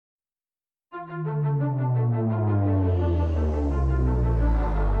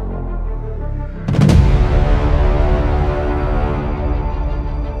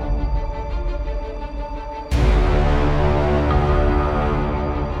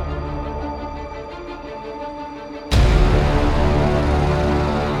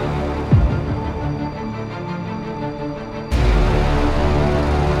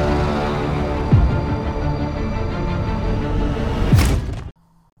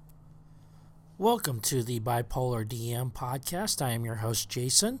Welcome to the Bipolar DM podcast. I am your host,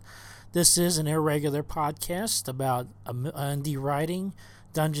 Jason. This is an irregular podcast about indie writing,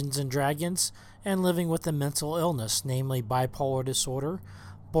 Dungeons and Dragons, and living with a mental illness, namely bipolar disorder,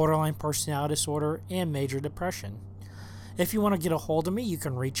 borderline personality disorder, and major depression. If you want to get a hold of me, you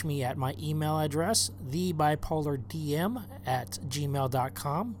can reach me at my email address,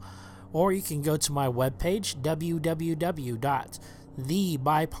 thebipolardm@gmail.com, or you can go to my webpage,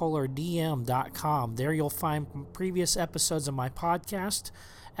 www.thebipolardm.com. There you'll find previous episodes of my podcast,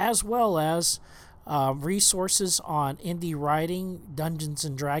 as well as resources on indie writing, Dungeons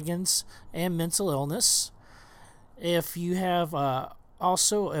and Dragons, and mental illness. If you have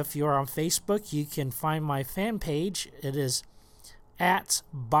if you're on Facebook, you can find my fan page. It is at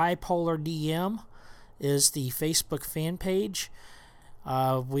bipolardm is the Facebook fan page.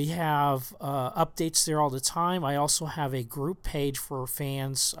 We have updates there all the time. I also have a group page for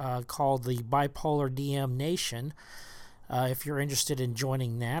fans called the Bipolar DM Nation. If you're interested in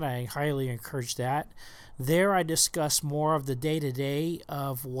joining that, I highly encourage that. There I discuss more of the day-to-day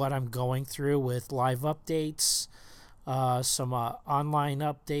of what I'm going through with live updates, some online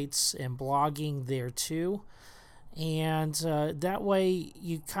updates, and blogging there too. And that way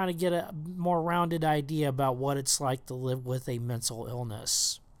you kind of get a more rounded idea about what it's like to live with a mental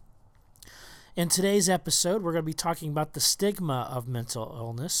illness. In today's episode, we're going to be talking about the stigma of mental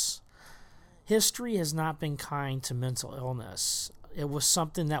illness. History has not been kind to mental illness. It was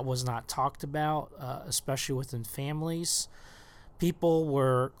something that was not talked about, especially within families. People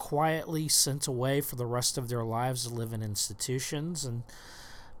were quietly sent away for the rest of their lives to live in institutions, and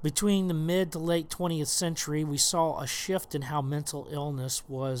between the mid to late 20th century, we saw a shift in how mental illness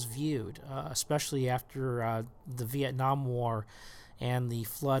was viewed, especially after the Vietnam War and the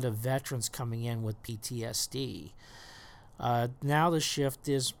flood of veterans coming in with PTSD. Now the shift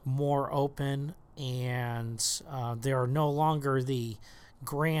is more open, and there are no longer the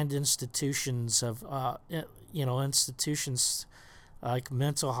grand institutions of, institutions like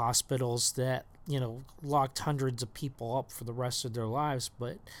mental hospitals that locked hundreds of people up for the rest of their lives.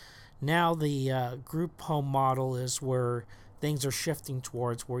 But now the group home model is where things are shifting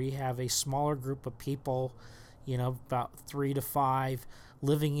towards, where you have a smaller group of people, about 3 to 5,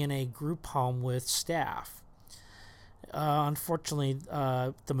 living in a group home with staff. Unfortunately,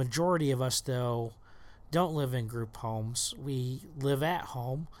 the majority of us, though, don't live in group homes. We live at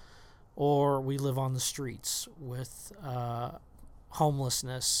home, or we live on the streets with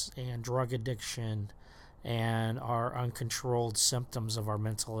homelessness and drug addiction and our uncontrolled symptoms of our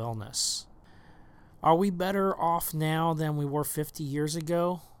mental illness. Are we better off now than we were 50 years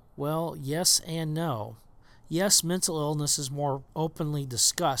ago? Well, yes and no. Yes, mental illness is more openly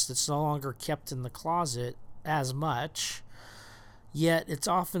discussed. It's no longer kept in the closet as much, yet it's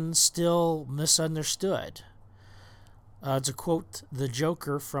often still misunderstood. To quote the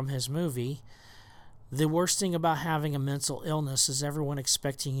Joker from his movie, "The worst thing about having a mental illness is everyone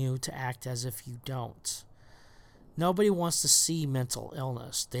expecting you to act as if you don't." Nobody wants to see mental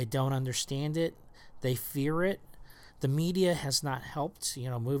illness. They don't understand it. They fear it. The media has not helped,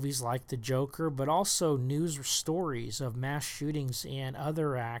 movies like The Joker, but also news stories of mass shootings and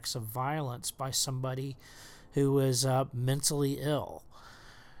other acts of violence by somebody who is mentally ill.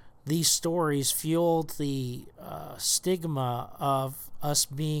 These stories fueled the stigma of us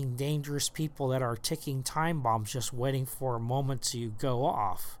being dangerous people that are ticking time bombs, just waiting for a moment to go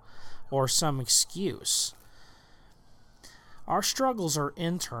off or some excuse. Our struggles are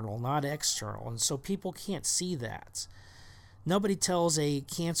internal, not external, and so people can't see that. Nobody tells a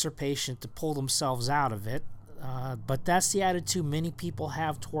cancer patient to pull themselves out of it, but that's the attitude many people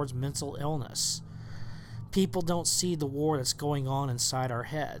have towards mental illness. People don't see the war that's going on inside our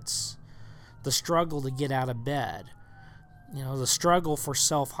heads, the struggle to get out of bed, the struggle for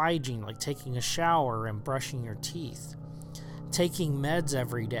self-hygiene, like taking a shower and brushing your teeth, taking meds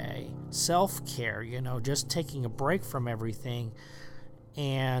every day, self-care, just taking a break from everything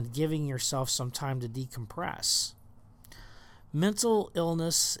and giving yourself some time to decompress. Mental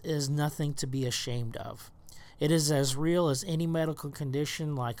illness is nothing to be ashamed of. It is as real as any medical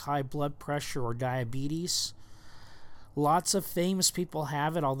condition like high blood pressure or diabetes. Lots of famous people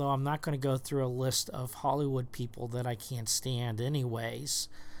have it, although I'm not going to go through a list of Hollywood people that I can't stand anyways.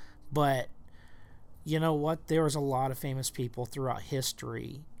 But you know what? There was a lot of famous people throughout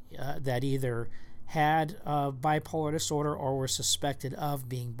history that either had bipolar disorder or were suspected of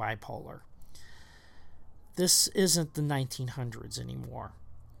being bipolar. This isn't the 1900s anymore.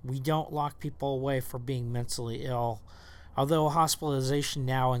 We don't lock people away for being mentally ill, although hospitalization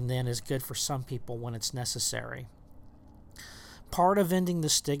now and then is good for some people when it's necessary. Part of ending the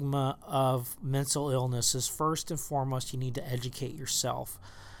stigma of mental illness is, first and foremost, you need to educate yourself.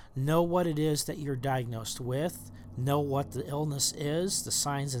 Know what it is that you're diagnosed with, know what the illness is, the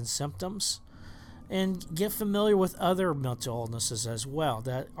signs and symptoms, and get familiar with other mental illnesses as well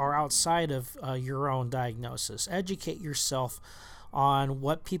that are outside of your own diagnosis. Educate yourself on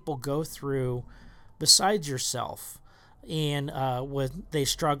what people go through besides yourself, and when they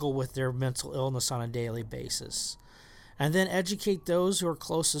struggle with their mental illness on a daily basis. And then educate those who are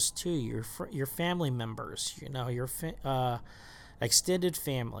closest to you, your family members, your extended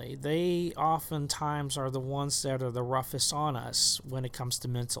family. They oftentimes are the ones that are the roughest on us when it comes to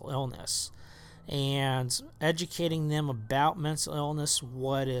mental illness. And educating them about mental illness,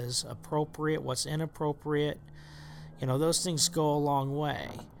 what is appropriate, what's inappropriate, those things go a long way.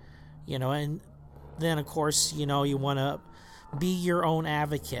 And then, of course, you want to be your own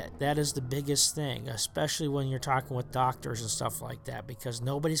advocate. That is the biggest thing, especially when you're talking with doctors and stuff like that, because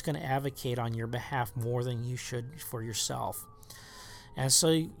nobody's going to advocate on your behalf more than you should for yourself. And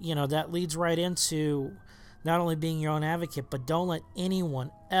so, that leads right into not only being your own advocate, but don't let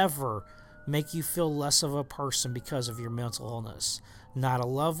anyone ever make you feel less of a person because of your mental illness. Not a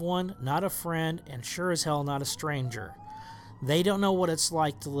loved one, not a friend, and sure as hell not a stranger. They don't know what it's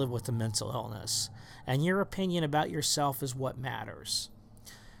like to live with a mental illness, and your opinion about yourself is what matters.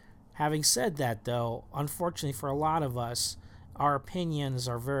 Having said that, though, unfortunately for a lot of us, our opinions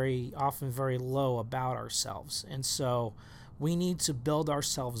are very often very low about ourselves, and so we need to build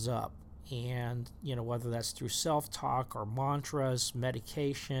ourselves up. And whether that's through self-talk or mantras,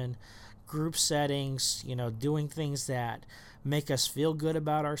 medication, group settings, doing things that make us feel good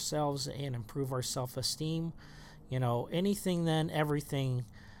about ourselves and improve our self-esteem, anything, then everything.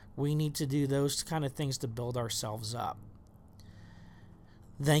 We need to do those kind of things to build ourselves up.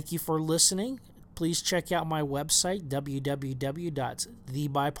 Thank you for listening. Please check out my website,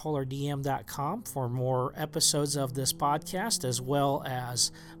 www.thebipolardm.com, for more episodes of this podcast, as well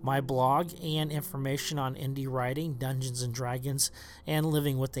as my blog and information on indie writing, Dungeons and Dragons, and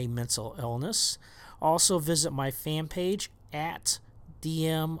living with a mental illness. Also visit my fan page at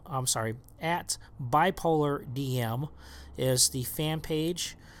Bipolar DM is the fan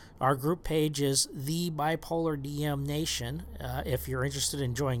page. Our group page is The Bipolar DM Nation. If you're interested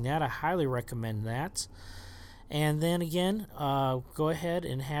in joining that, I highly recommend that. And then again, go ahead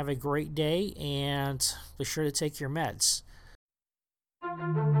and have a great day, and be sure to take your meds.